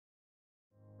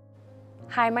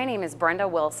Hi, my name is Brenda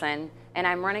Wilson, and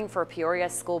I'm running for Peoria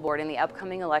School Board in the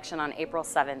upcoming election on April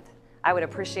 7th. I would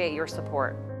appreciate your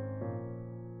support.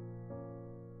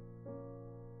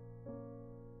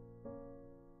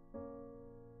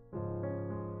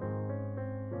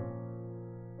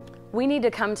 We need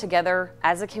to come together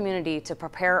as a community to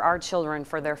prepare our children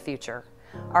for their future.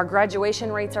 Our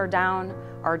graduation rates are down,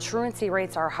 our truancy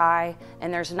rates are high,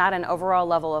 and there's not an overall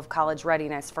level of college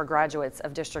readiness for graduates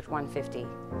of District 150.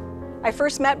 I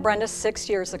first met Brenda 6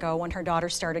 years ago when her daughter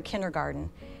started kindergarten.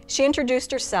 She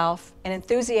introduced herself and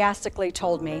enthusiastically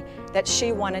told me that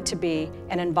she wanted to be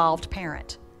an involved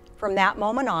parent. From that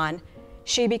moment on,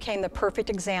 she became the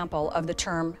perfect example of the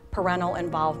term parental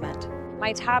involvement.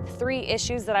 My top 3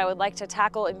 issues that I would like to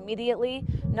tackle immediately: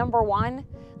 number 1,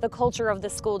 the culture of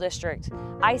the school district.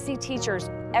 I see teachers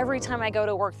every time I go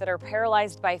to work that are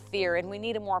paralyzed by fear, and we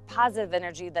need a more positive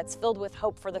energy that's filled with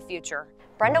hope for the future.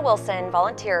 Brenda Wilson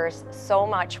volunteers so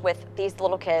much with these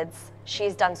little kids.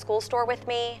 She's done school store with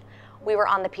me. We were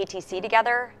on the PTC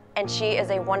together, and she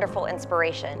is a wonderful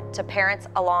inspiration to parents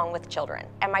along with children.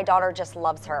 And my daughter just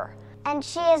loves her. And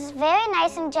she is very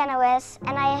nice and generous,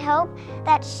 and I hope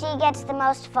that she gets the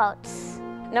most votes.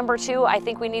 Number 2, I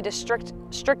think we need to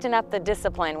stricten up the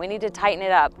discipline. We need to tighten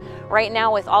it up. Right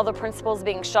now, with all the principals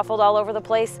being shuffled all over the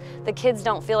place, the kids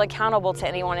don't feel accountable to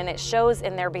anyone, and it shows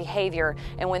in their behavior.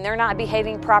 And when they're not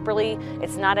behaving properly,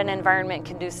 it's not an environment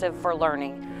conducive for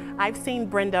learning. I've seen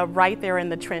Brenda right there in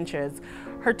the trenches.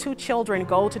 Her 2 children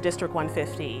go to District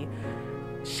 150.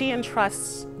 She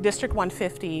entrusts District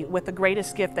 150 with the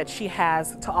greatest gift that she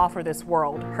has to offer this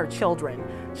world, her children.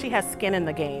 She has skin in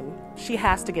the game. She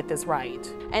has to get this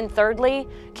right. And thirdly,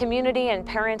 community and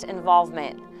parent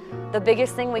involvement. The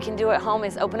biggest thing we can do at home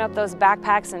is open up those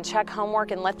backpacks and check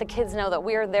homework and let the kids know that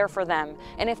we are there for them.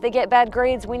 And if they get bad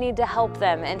grades, we need to help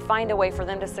them and find a way for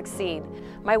them to succeed.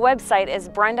 My website is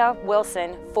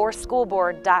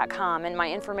BrendaWilsonForSchoolBoard.com, and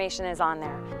my information is on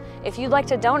there. If you'd like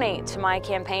to donate to my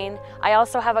campaign, I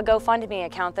also have a GoFundMe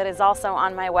account that is also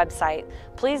on my website.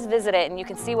 Please visit it and you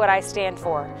can see what I stand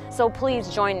for. So please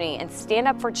join me and stand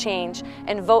up for change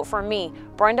and vote for me,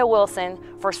 Brenda Wilson,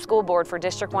 for School Board for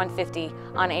District 150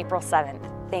 on April 7th.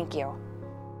 Thank you.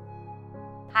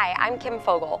 Hi, I'm Kim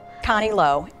Fogel. Connie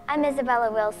Lowe. I'm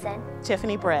Isabella Wilson.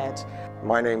 Tiffany Brett.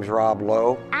 My name's Rob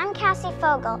Lowe. I'm Cassie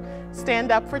Fogel.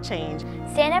 Stand up for change.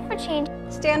 Stand up for change.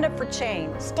 Stand up for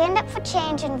change. Stand up for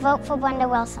change and vote for Brenda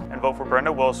Wilson. And vote for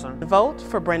Brenda Wilson. Vote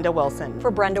for Brenda Wilson.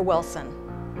 For Brenda Wilson.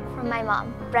 For my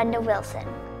mom, Brenda Wilson.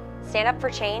 Stand up for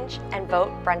change and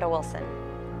vote Brenda Wilson.